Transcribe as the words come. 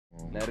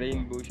Na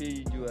rainbow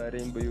jua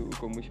rainbow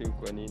uko mwisho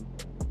uko nini?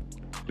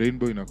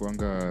 Rainbow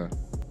inakuanga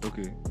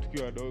okay.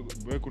 Tukiwa wadogo,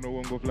 wewe kuna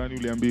uongo fulani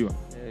uliambiwa?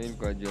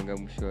 Nilikuwa najianga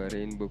mwisho wa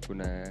rainbow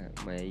kuna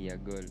mayai ya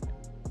gold.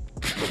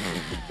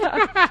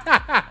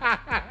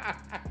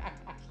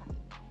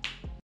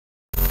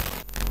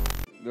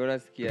 Bora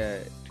sikia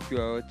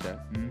tukiwa Ocha.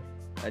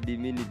 Hadi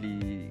mimi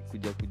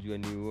nilikuja kujua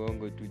ni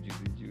uongo tu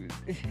juzi.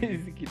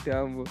 Si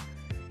kitambo.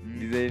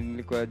 Design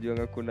nilikuwa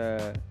najianga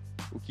kuna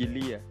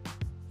ukilia.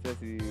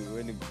 Sasa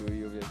wewe ni mtu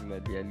hiyo vya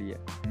tunalialia.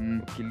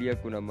 Ukilia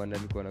kuna maana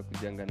alikuwa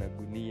anakujanga na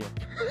gunia.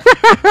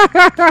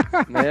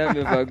 Na yeye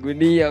amevaa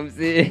gunia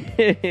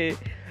mzee.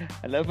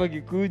 Alafu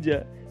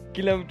akikuja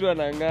kila mtu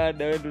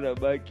anang'ada, wewe ndo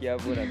unabaki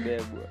hapo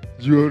unabebwa.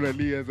 Jua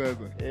unalia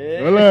sasa.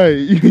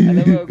 Walai.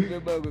 Alafu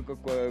kubeba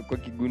kwa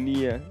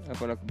kigunia,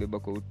 hapo anakubeba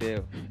kwa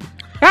uteo.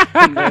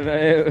 Na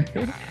wewe.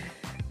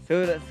 Sasa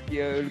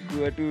unasikia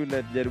ulikuwa tu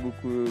unajaribu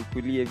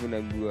kulia hivi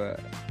unaambiwa.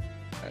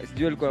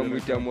 Sijui alikuwa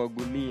anamuita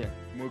mwagunia.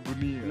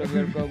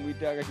 Alikuwa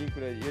anamuita lakini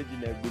kuna hiyo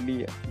jina ya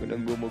gunia.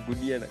 Unaambiwa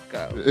mwagunia na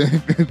kao.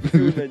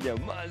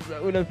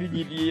 Unanyamaza,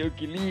 unafijilia hiyo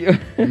kilio.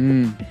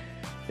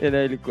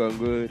 Ena ilikuwa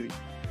ngori.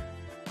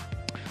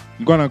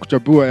 Nilikuwa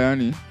nakuchapua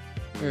yani.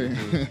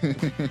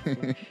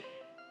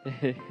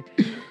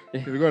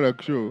 Nilikuwa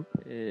nakushow.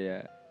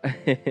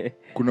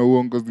 Kuna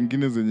uongo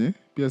zingine zenye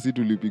pia si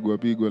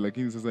tulipigwa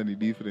lakini sasa ni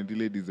different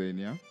ile design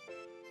ya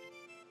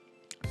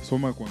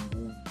soma kwa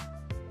nguvu.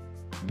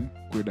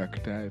 Kwa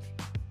daktari.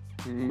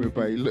 Kwa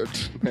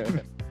pilot.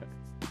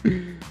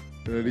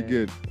 Very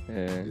good.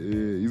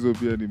 Hizo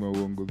pia ni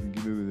mauongo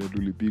zingine zenye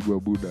tulipigwa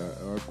buda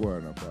hawakuwa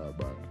wanafaa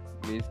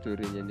bana. Ni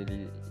story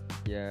yenye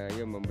ya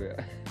hiyo mambo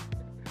ya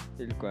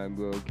ilikuwa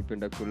ambiwa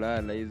ukipenda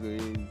kulala hizo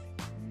enzi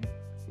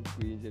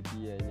ukuinje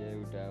pia yenyewe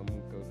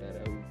utaamuka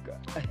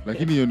utarauka.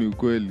 Lakini hiyo ni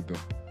ukweli tu.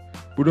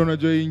 Buda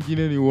unajua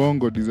nyingine ni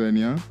uongo design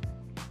ya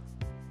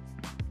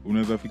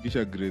unaweza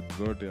fikisha grade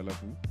zote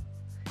alafu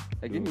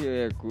lakini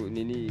hiyo ya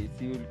nini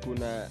si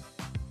kuna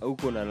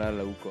huko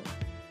unalala huko.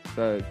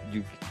 Sasa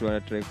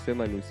tunataka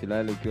kusema ni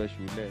usilale ukiwa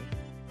shule.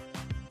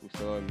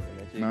 Usome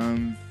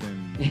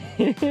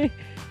nonsense.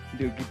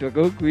 Ndio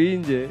ukitoka huko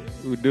nje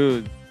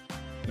udoze.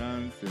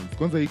 Nonsense.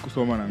 Kwanza hii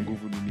kusoma na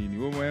nguvu ni nini?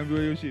 Wewe umeambiwa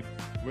hiyo shit.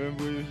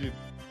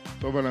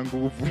 Soma na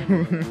nguvu.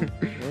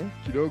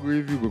 Kidogo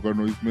hivi uko kwa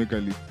noise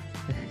maker list.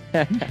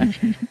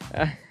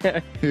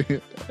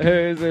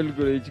 Sasa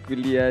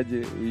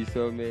ulikuliaje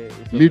uisome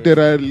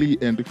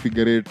literally and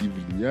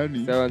figuratively.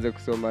 Yani sasa anza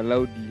kusoma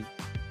loudly.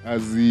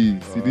 Aziz,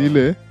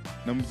 sidile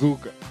na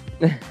mzuka.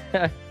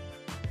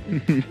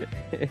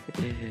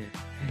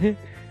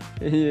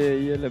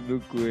 Yeah, la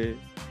bukwe.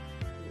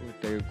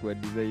 Utakuwa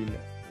designer.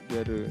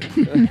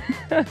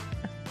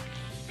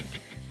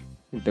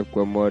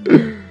 Nitakuwa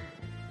model.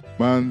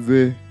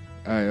 Manze,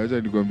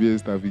 acha nikwambie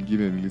stuff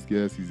vingine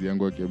nilisikia sisi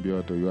yangu akiambia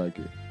watu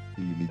wake.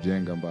 Hii ni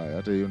jenga mbaya.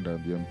 Hata hiyo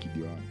ndaambia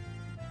mkidi wangu.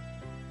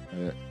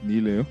 Ni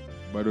ile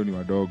bado ni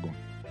wadogo.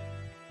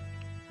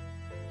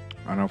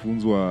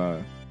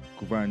 Anafunzwa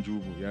kuvaa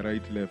njubu ya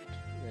right left.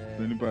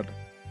 Unanipata?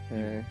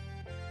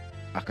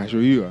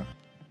 Akashoiwa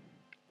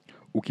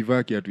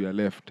ukivaa kiatu ya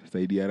left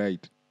side ya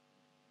right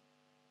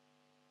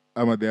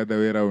ama the other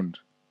way around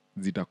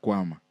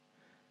zitakwama.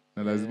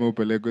 Na lazima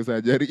upelekwe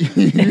surgery.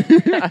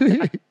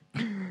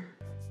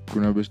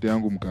 Kuna beshte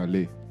yangu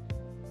mkale.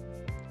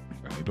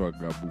 Anaitwa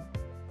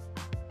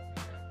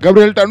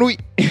Gabriel Tanui.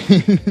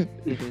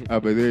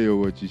 Hapa there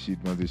watch shit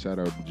manze shout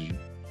out G.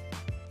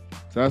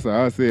 Sasa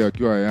hase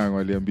akiwa young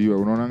waliambiwa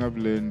unaona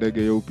vile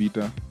ndege yao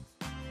upita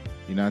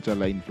inaacha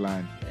line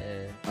fulani.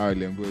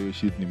 Aliambiwa hiyo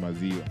shit ni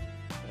maziwa.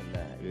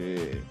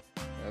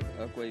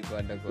 Hakuwa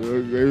ipanda kwa.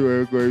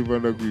 Hakuwa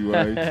ipanda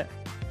kuiwai.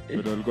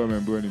 Ndio alikuwa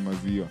ameambiwa ni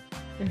maziwa.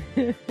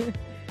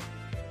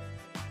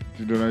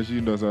 Ndio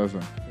nashinda sasa.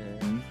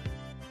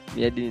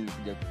 Mimi hadi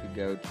nilikuja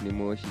kupiga out ni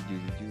moshi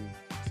juzi.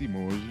 Si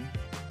moshi.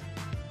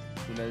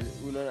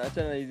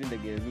 Acha na hizi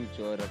ndege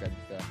zilizochora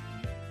kabisa.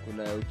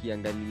 Kuna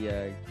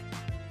ukiangalia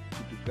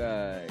kitu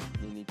kaa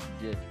nini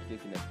jet kile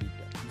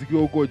kinapita.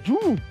 Zikiwa huko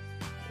juu.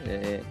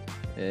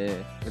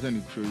 Acha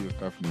nikushow hiyo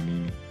stuff ni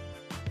nini.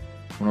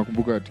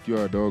 Unakumbuka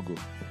tukiwa wadogo?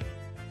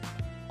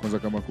 Kwanza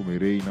kama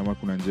kumerei na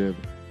kuna njeve.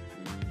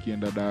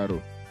 Kienda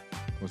daro.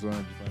 Wasa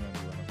wanajifanya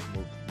wana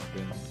smoke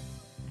mapema.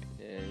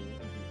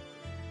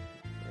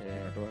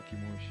 Natoa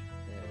kimoshi.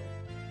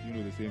 You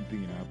know the same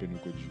thing ina happen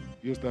huko juu.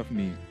 Hiyo stuff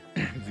ni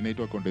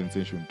zinaitwa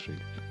condensation tray.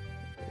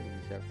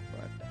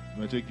 Nishakupata.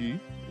 Unacheki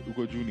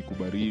huko juu ni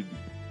kubaridi.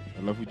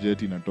 Alafu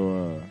jet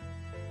inatoa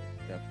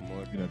stuff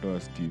moto.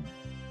 Inatoa steam.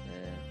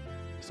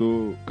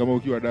 So kama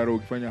ukiwa daro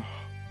ukifanya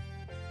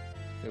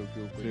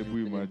ukiwa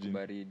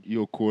imagine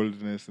hiyo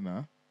coldness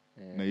na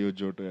hiyo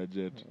joto ya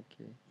jet.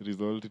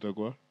 Result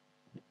itakuwa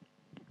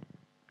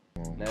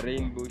na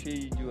rainbow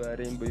jua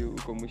rainbow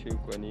uko mwisho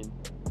uko nini?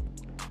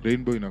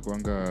 Rainbow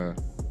inakuanga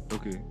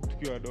okay.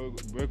 Tukiwa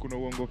wadogo, wewe kuna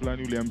uongo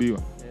fulani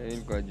uliambiwa?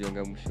 Nilikuwa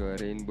najianga mwisho wa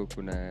rainbow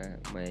kuna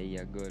mayai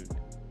ya gold.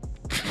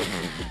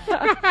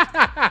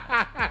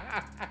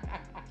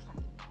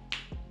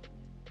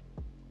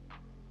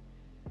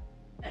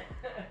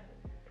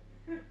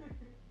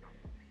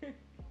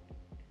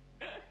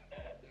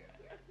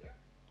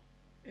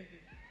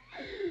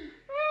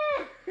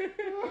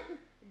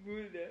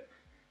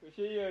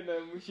 Ushiona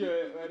mwisho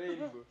wa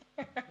rainbow.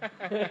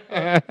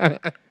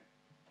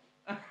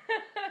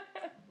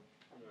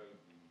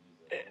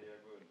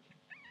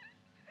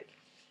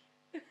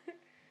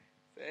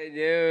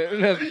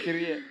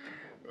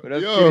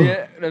 Sasa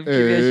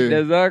unafikiria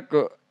shida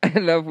zako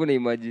alafu na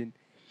imagine.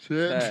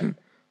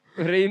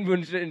 Rainbow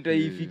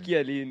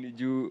nitaifikia lini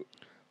juu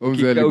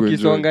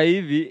ukisonga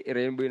hivi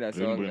rainbow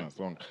inasonga.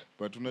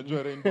 But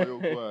unajua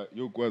rainbow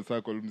yokuwa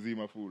circle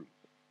mzima full.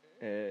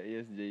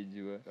 Yes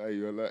jaijua.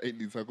 Wala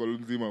ni circle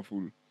mzima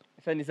full.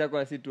 Sasa ni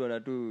circle si tuona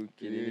tu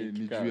kilini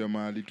kikaa. Ni juu ya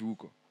mahali tu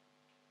huko.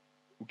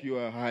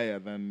 Ukiwa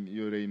higher than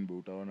your rainbow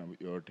utaona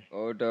yote.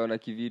 Utaona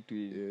kivitu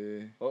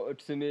hivi.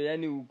 Tuseme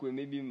yani ukwe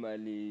maybe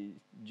mali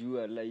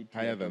jua light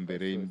higher than the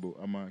rainbow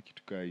source. Ama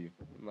kitu kaa hiyo.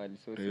 Mali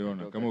source.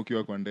 Utaona kama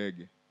ukiwa kwa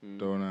ndege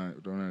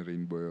utaona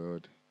rainbow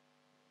yote.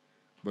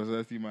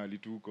 Basi si mali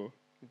tuko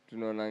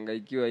tunaona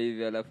ngaikiwa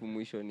hivi alafu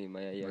mwisho ni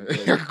mayai ya